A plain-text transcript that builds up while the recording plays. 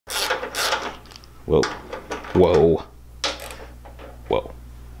Whoa. Whoa. Whoa.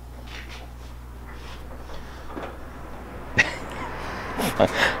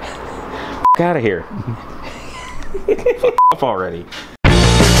 Out of here. Fuck off already.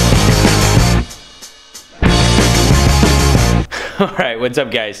 Alright, what's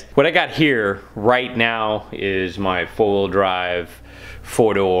up guys? What I got here right now is my four-wheel drive,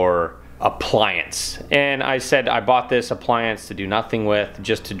 four-door appliance. And I said I bought this appliance to do nothing with,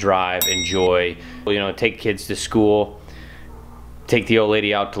 just to drive, enjoy, you know, take kids to school, take the old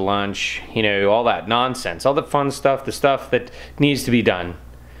lady out to lunch, you know, all that nonsense, all the fun stuff, the stuff that needs to be done.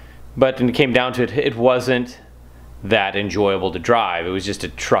 But when it came down to it, it wasn't that enjoyable to drive. It was just a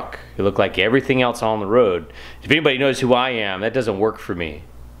truck. It looked like everything else on the road. If anybody knows who I am, that doesn't work for me.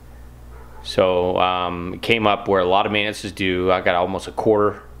 So it came up where a lot of maintenance is due. I got almost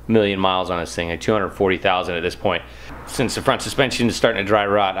 250,000 miles on this thing, at 240,000 at this point. Since the front suspension is starting to dry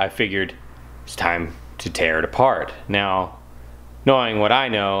rot, I figured it's time to tear it apart. Now, knowing what I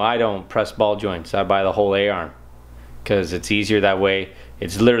know, I don't press ball joints. I buy the whole A-arm because it's easier that way.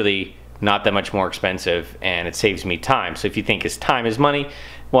 It's literally not that much more expensive and it saves me time. So if you think time is money,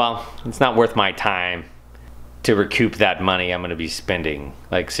 well, it's not worth my time to recoup that money I'm gonna be spending.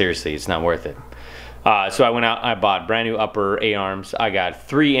 Like seriously, it's not worth it. So I went out, I bought brand new upper A-arms. I got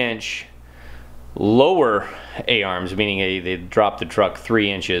 3-inch lower A-arms, meaning they dropped the truck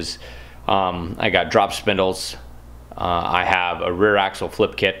 3 inches. I got drop spindles. I have a rear axle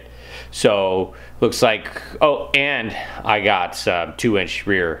flip kit. So looks like, oh, and I got 2-inch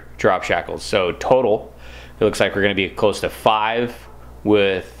rear drop shackles. So total, it looks like we're gonna be close to 5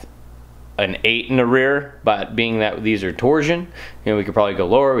 with an 8 in the rear, but being that these are torsion, you know, we could probably go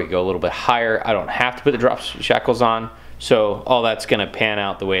lower, we could go a little bit higher. I don't have to put the drop shackles on. So all that's gonna pan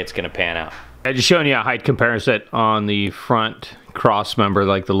out the way it's gonna pan out. I'm just showing you a height comparison on the front cross member,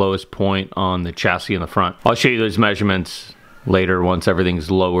 like the lowest point on the chassis in the front. I'll show you those measurements later once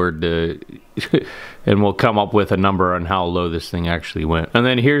everything's lowered and we'll come up with a number on how low this thing actually went. And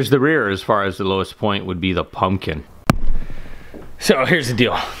then here's the rear. As far as the lowest point would be the pumpkin. So here's the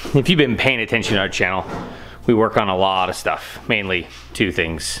deal. If you've been paying attention to our channel, we work on a lot of stuff, mainly 2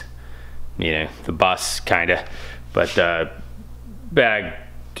 things, you know, the bus kinda, but bag.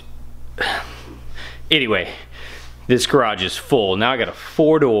 Anyway, this garage is full. Now I got a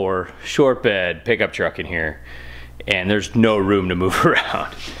 4-door short bed pickup truck in here, and there's no room to move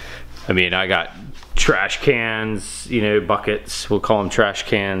around. I mean, I got trash cans, you know, buckets, we'll call them trash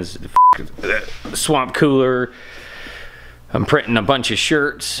cans, swamp cooler. I'm printing a bunch of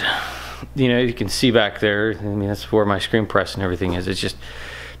shirts. You know, you can see back there, I mean, that's where my screen press and everything is. It's just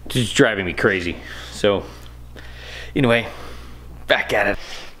driving me crazy. So, anyway, back at it.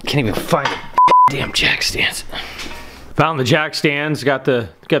 Can't even find the damn jack stands. Found the jack stands, got the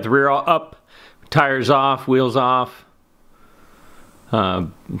rear all up. Tires off, wheels off,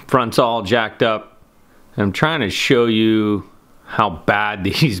 front's all jacked up. I'm trying to show you how bad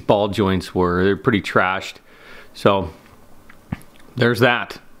these ball joints were. They're pretty trashed. So there's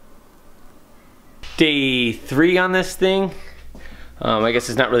that. Day 3 on this thing. I guess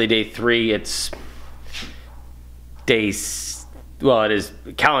it's not really day 3. It's well, it is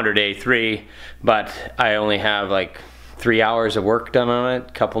calendar day 3, but I only have like 3 hours of work done on it,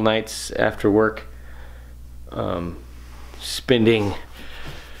 a couple nights after work. Spending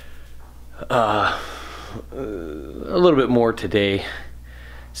a little bit more today.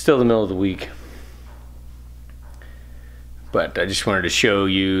 Still the middle of the week. But I just wanted to show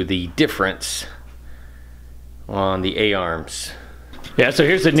you the difference on the A-arms. Yeah, so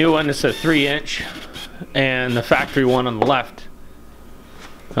here's the new one. It's a 3-inch, and the factory one on the left.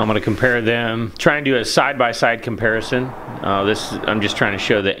 I'm going to compare them, try and do a side-by-side comparison. I'm just trying to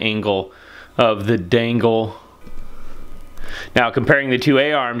show the angle of the dangle. Now, comparing the 2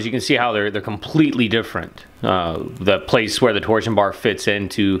 A-arms, you can see how they're completely different. The place where the torsion bar fits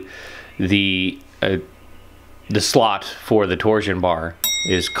into the slot for the torsion bar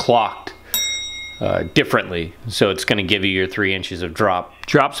is clocked differently. So it's going to give you your 3 inches of drop.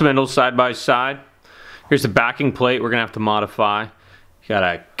 Drop spindles side by side. Here's the backing plate we're going to have to modify.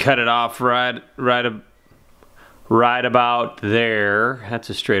 Gotta cut it off right about there. That's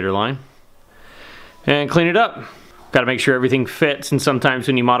a straighter line. And clean it up. Gotta make sure everything fits, and sometimes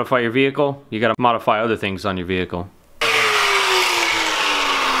when you modify your vehicle, you gotta modify other things on your vehicle.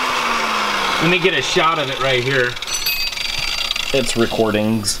 Let me get a shot of it right here. It's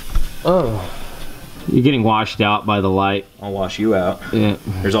recordings. Oh. You're getting washed out by the light. I'll wash you out. Yeah.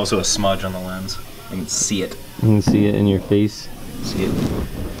 There's also a smudge on the lens. I can see it. You can see it in your face. See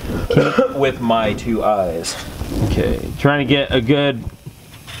it with my 2 eyes. Okay, trying to get a good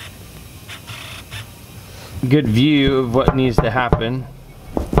good view of what needs to happen.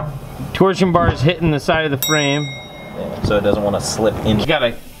 Torsion bar is hitting the side of the frame. Yeah, so it doesn't want to slip in. You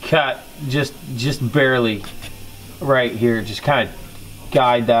gotta cut just barely right here. Just kind of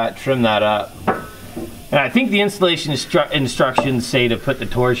guide that, trim that up. And I think the installation instructions say to put the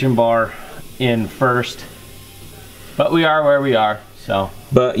torsion bar in first. But we are where we are, so.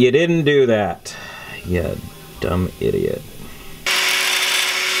 But you didn't do that, you dumb idiot.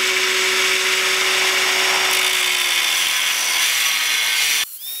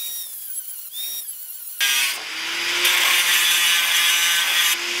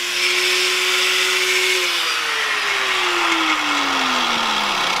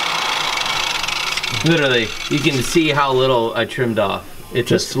 Literally, you can see how little I trimmed off. It's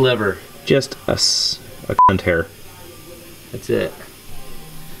just a sliver. Just a cunt hair. That's it.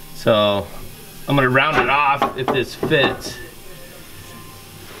 So, I'm gonna round it off if this fits.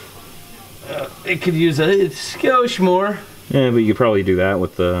 It could use a skosh more. Yeah, but you could probably do that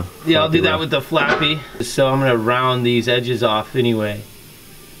with the... Yeah, I'll do that with the flappy. So I'm gonna round these edges off anyway.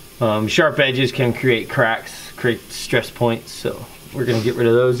 Sharp edges can create cracks, create stress points, so we're gonna get rid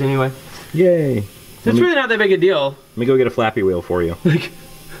of those anyway. Yay. It's really not that big a deal. Let me go get a flappy wheel for you. Like,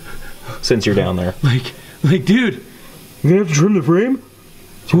 since you're down there. Like, dude. You gonna have to trim the frame?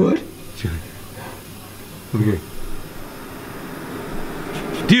 What? Over here.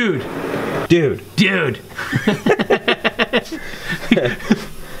 Dude.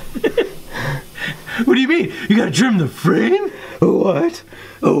 What do you mean? You gotta trim the frame? What?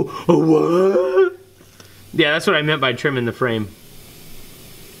 Oh, what? Yeah, that's what I meant by trimming the frame.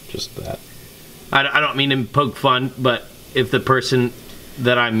 Just that. I don't mean to poke fun, but if the person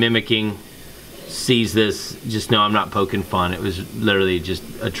that I'm mimicking sees this, just know I'm not poking fun. It was literally just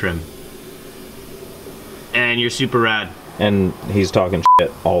a trim. And you're super rad. And he's talking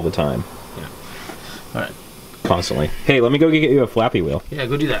shit all the time. Yeah. All right. Constantly. Hey, let me go get you a flappy wheel. Yeah,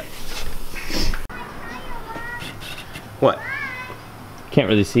 go do that. What? Can't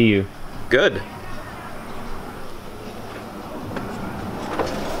really see you. Good.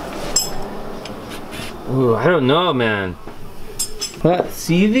 Ooh, I don't know, man. That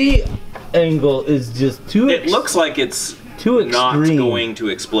CV angle is just too. It looks like it's too not extreme. going to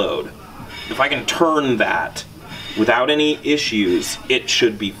explode. If I can turn that without any issues, it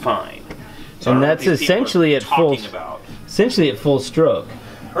should be fine. So And that's essentially at full. About. Essentially at full stroke.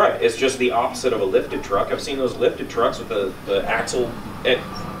 Right, it's just the opposite of a lifted truck. I've seen those lifted trucks with the axle at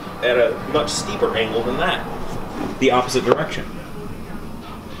a much steeper angle than that. The opposite direction.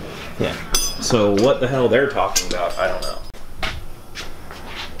 Yeah. So what the hell they're talking about, I don't know.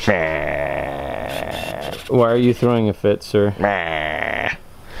 Why are you throwing a fit, sir?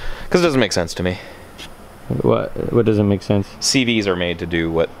 Because it doesn't make sense to me. What doesn't make sense? CVs are made to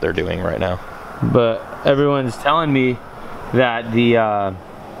do what they're doing right now. But everyone's telling me that the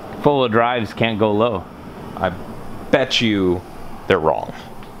four-wheel drives can't go low. I bet you they're wrong.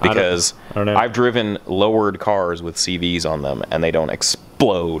 Because I don't know. I've driven lowered cars with CVs on them and they don't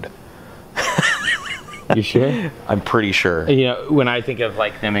explode. You sure? I'm pretty sure. You know, when I think of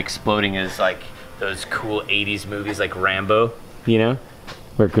like them exploding as like those cool 80s movies like Rambo, you know?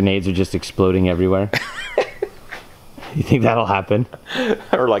 Where grenades are just exploding everywhere. You think that'll happen?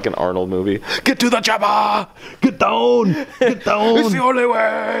 Or like an Arnold movie. Get to the chopper! Get down! Get down! It's the only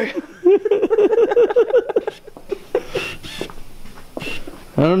way!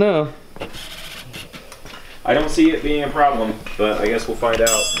 I don't know. I don't see it being a problem, but I guess we'll find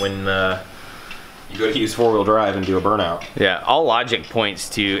out when you go to use four-wheel drive and do a burnout. Yeah, all logic points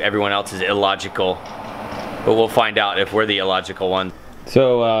to everyone else is illogical. But we'll find out if we're the illogical one.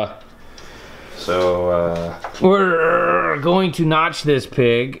 So, we're going to notch this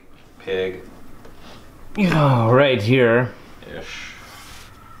pig. Right here. Ish.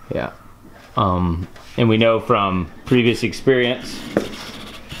 Yeah. And we know from previous experience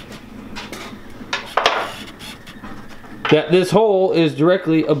that this hole is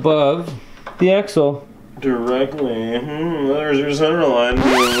directly above the axle. Directly. There's your center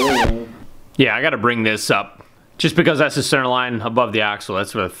line. Yeah, I gotta bring this up. Just because that's the center line above the axle,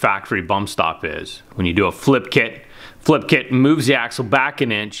 that's where the factory bump stop is. When you do a flip kit moves the axle back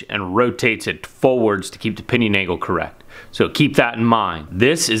an inch and rotates it forwards to keep the pinion angle correct. So keep that in mind.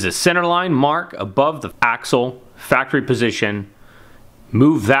 This is a center line mark above the axle, factory position.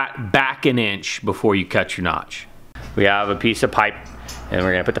 Move that back an inch before you cut your notch. We have a piece of pipe, and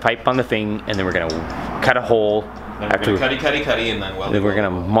we're gonna put the pipe on the thing, and then we're gonna cut a hole. Then we're gonna cutty, and then weld it. Then we're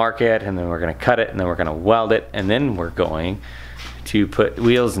gonna mark it, and then we're gonna cut it, and then we're gonna weld it, and then we're going to put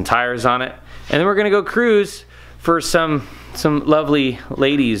wheels and tires on it, and then we're gonna go cruise for some lovely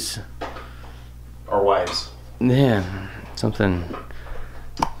ladies. Are our wives. Yeah, something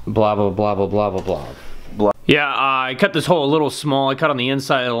blah, blah, blah, blah, blah, blah, blah. Yeah, I cut this hole a little small. I cut on the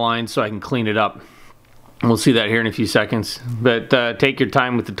inside of the line so I can clean it up. We'll see that here in a few seconds. But take your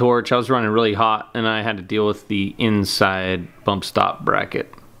time with the torch. I was running really hot and I had to deal with the inside bump stop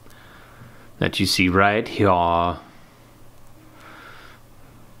bracket that you see right here.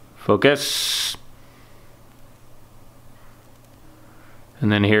 Focus.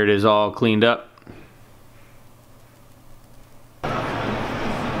 And then here it is all cleaned up.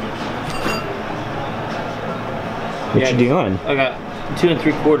 What you doing? I got 2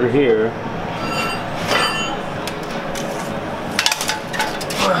 3/4 here.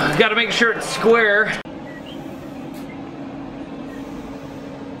 Got to make sure it's square.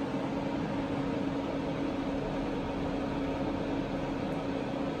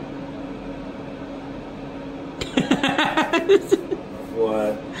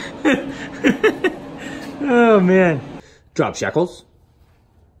 What? Oh man. Drop shackles.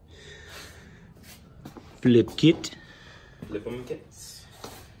 Flip kit. Flip 'em kits.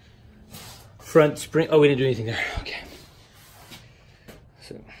 Front spring. Oh, we didn't do anything there. Okay.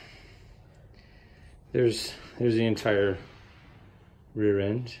 So there's the entire rear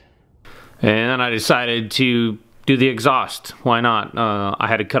end. And then I decided to do the exhaust. Why not? I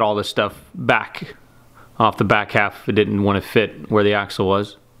had to cut all this stuff back off the back half. It didn't want to fit where the axle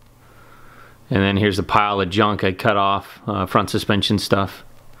was. And then here's a pile of junk I cut off, front suspension stuff.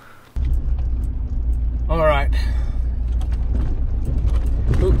 All right.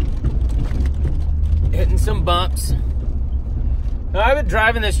 Oop. Hitting some bumps. Now, I've been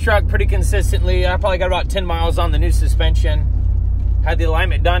driving this truck pretty consistently. I probably got about 10 miles on the new suspension. Had the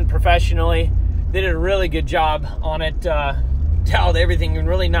alignment done professionally. They did a really good job on it. Dialed everything in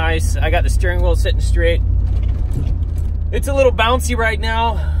really nice. I got the steering wheel sitting straight. It's a little bouncy right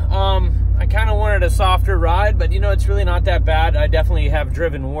now. I kind of wanted a softer ride, but you know, it's really not that bad. I definitely have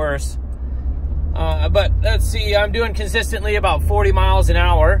driven worse. But let's see, I'm doing consistently about 40 miles an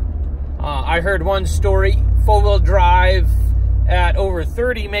hour. I heard one story, 4-wheel drive at over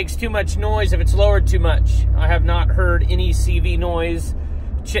 30 makes too much noise if it's lowered too much. I have not heard any CV noise,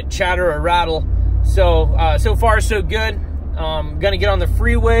 chit chatter or rattle. So, so far so good. Gonna get on the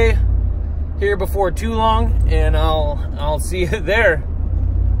freeway here before too long, and I'll see you there.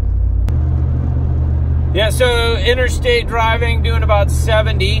 Yeah, so interstate driving, doing about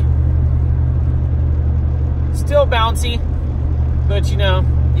 70. Still bouncy, but you know,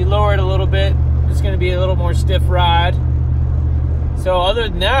 you lower it a little bit, it's gonna be a little more stiff ride. So other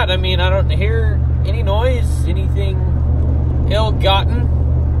than that, I mean, I don't hear any noise, anything ill-gotten.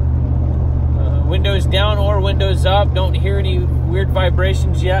 Windows down or windows up, don't hear any weird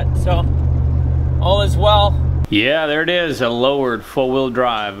vibrations yet, so all is well. Yeah, there it is, a lowered 4-wheel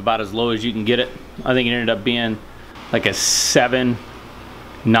drive, about as low as you can get it. I think it ended up being like a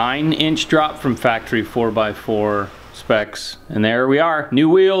 9-inch drop from factory 4x4 specs. And there we are, new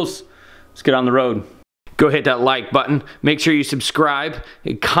wheels. Let's get on the road. Go hit that like button. Make sure you subscribe,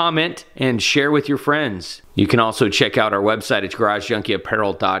 comment, and share with your friends. You can also check out our website at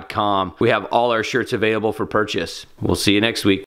garagejunkie.apparel.com. We have all our shirts available for purchase. We'll see you next week.